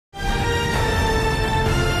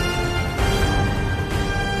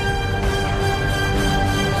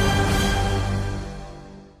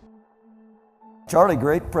Charlie,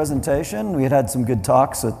 great presentation. We had some good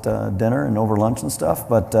talks at dinner and over lunch and stuff,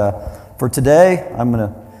 but for today, I'm going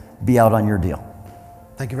to be out on your deal.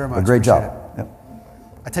 Thank you very much. But great job. Yep.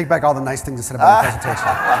 I take back all the nice things I said about your presentation.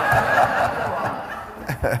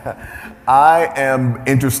 I am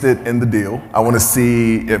interested in the deal. I want to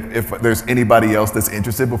see if there's anybody else that's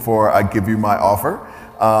interested before I give you my offer.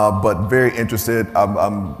 But very interested.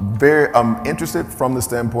 I'm interested from the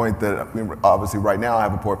standpoint that obviously right now I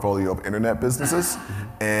have a portfolio of internet businesses,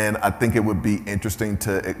 and I think it would be interesting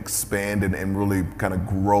to expand and really kind of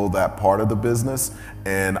grow that part of the business.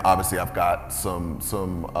 And obviously I've got some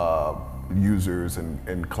users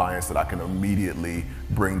and clients that I can immediately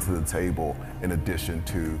bring to the table in addition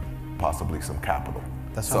to possibly some capital.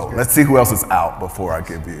 So let's see who else is out before I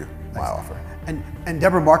give you my offer. And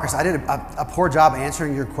Deborah Marcus, I did a poor job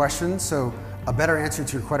answering your question, so a better answer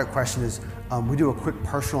to your credit question is we do a quick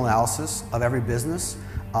personal analysis of every business,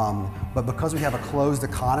 but because we have a closed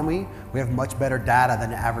economy, we have much better data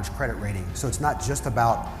than the average credit rating. So it's not just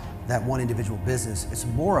about that one individual business, it's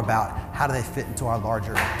more about how do they fit into our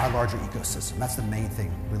larger ecosystem. That's the main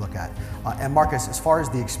thing we look at. And Marcus, as far as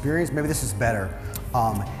the experience, maybe this is better.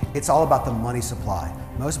 It's all about the money supply.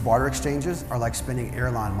 Most barter exchanges are like spending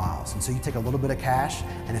airline miles. And so you take a little bit of cash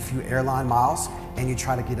and a few airline miles and you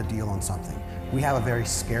try to get a deal on something. We have a very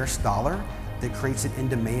scarce dollar that creates it in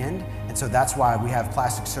demand. And so that's why we have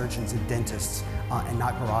plastic surgeons and dentists and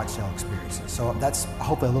not garage sale experiences. So that's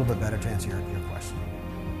hopefully a little bit better to answer your question.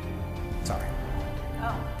 Sorry.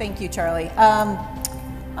 Oh, thank you, Charlie.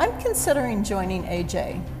 I'm considering joining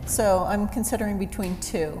AJ. So I'm considering between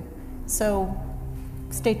two. So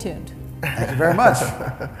stay tuned. Thank you very much.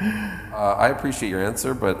 I appreciate your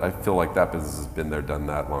answer, but I feel like that business has been there, done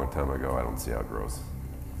that a long time ago. I don't see how it grows.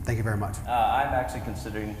 Thank you very much. I'm actually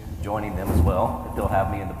considering joining them as well, if they'll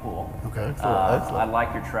have me in the pool. Okay, excellent. I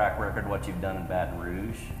like your track record, what you've done in Baton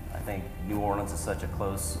Rouge. I think New Orleans is such a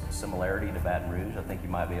close similarity to Baton Rouge. I think you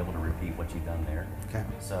might be able to repeat what you've done there. Okay.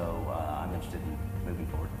 So I'm interested in moving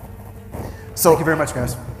forward. So thank you very much,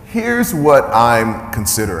 guys. Here's what I'm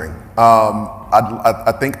considering.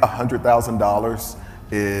 I think $100,000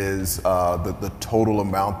 is the total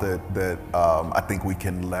amount that I think we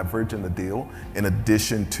can leverage in the deal, in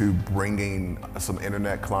addition to bringing some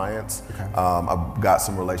internet clients. Okay. I've got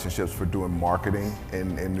some relationships for doing marketing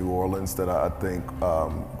in New Orleans that I think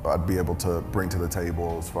I'd be able to bring to the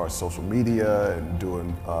table as far as social media and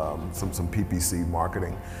doing some PPC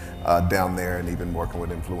marketing down there, and even working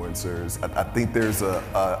with influencers. I think there's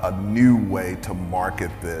a new way to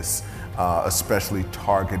market this, especially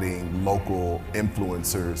targeting local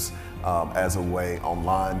influencers as a way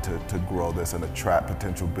online to grow this and attract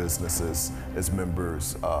potential businesses as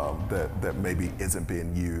members that maybe isn't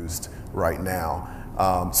being used right now.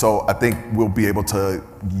 So I think we'll be able to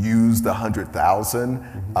use the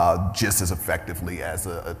 $100,000 just as effectively as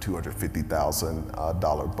a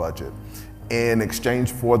 $250,000 budget. In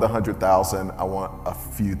exchange for the $100,000, I want a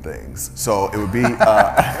few things. So it would be a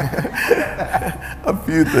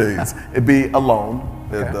few things. It'd be a loan.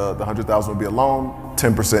 Okay. The $100,000 would be a loan,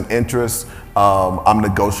 10% interest. I'm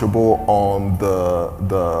negotiable on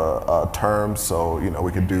the terms, so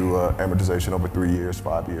we could do amortization over 3 years,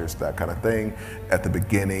 5 years, that kind of thing. At the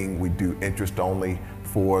beginning, we do interest only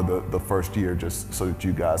for the first year, just so that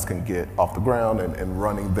you guys can get off the ground and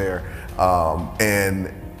running there.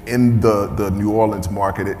 And in the New Orleans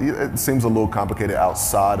market, it seems a little complicated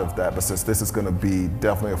outside of that, but since this is going to be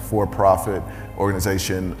definitely a for-profit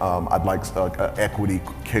organization, I'd like an equity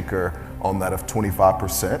kicker on that of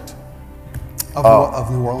 25%. Of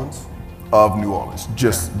New Orleans? Of New Orleans,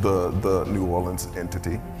 just the New Orleans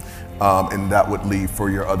entity. And that would leave for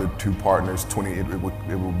your other two partners,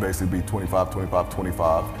 it would basically be 25, 25,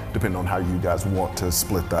 25, depending on how you guys want to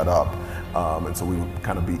split that up. And so we would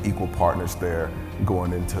kind of be equal partners there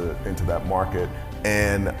going into that market.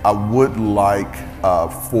 And I would like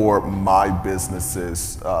for my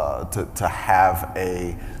businesses to have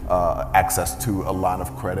access to a line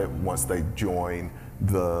of credit once they join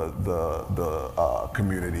the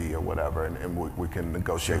community or whatever, and we can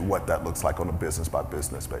negotiate what that looks like on a business by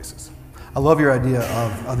business basis. I love your idea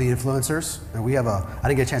of the influencers, and I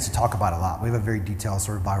didn't get a chance to talk about it a lot. We have a very detailed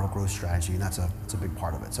sort of viral growth strategy, and that's a big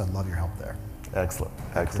part of it. So I'd love your help there. Excellent,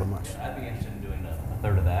 Thank you very much. I'd be interested in doing a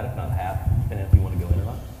third of that, if not half, and if you want to go in or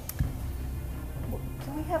not.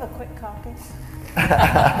 Can we have a quick caucus?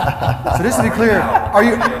 So just to be clear, are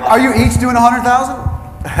you each doing 100,000?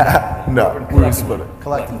 No, we're gonna split it.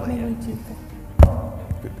 Collectively. 50,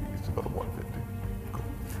 it's about 150. Cool.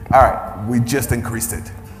 All right, we just increased it.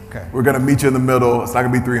 Okay. We're gonna meet you in the middle. It's not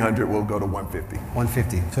gonna be 300, we'll go to 150.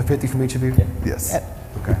 150, so 50 from each of you? Yes.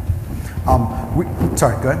 Okay.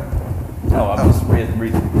 Sorry, go ahead. No, I'm just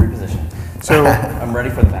repositioning. So, I'm ready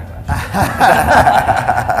for the backlash.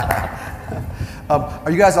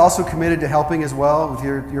 Are you guys also committed to helping as well with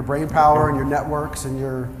your brain power and your networks and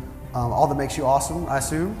your all that makes you awesome, I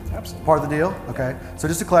assume? Absolutely. Part of the deal? Okay. So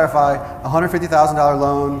just to clarify, $150,000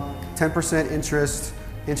 loan, 10% interest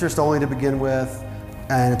only to begin with,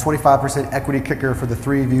 and a 25% equity kicker for the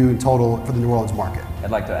three of you in total for the New Orleans market.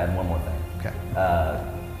 I'd like to add one more thing. Okay.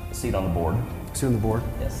 Seat on the board. See on the board?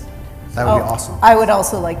 Yes. That would be awesome. I would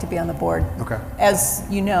also like to be on the board. Okay. As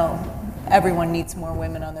you know, everyone needs more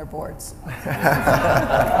women on their boards.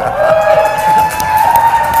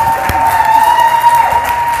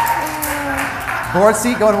 Board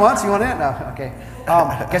seat going once? You want in? No. Okay.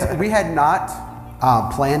 Guys, we had not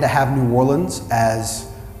planned to have New Orleans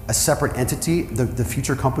as a separate entity. The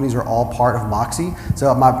future companies are all part of Moxie.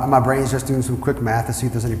 So my brain is just doing some quick math to see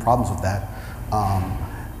if there's any problems with that.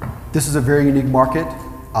 This is a very unique market,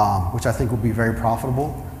 which I think will be very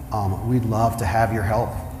profitable. We'd love to have your help.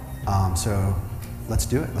 So let's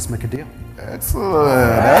do it. Let's make a deal. Excellent.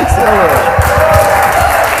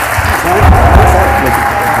 Excellent.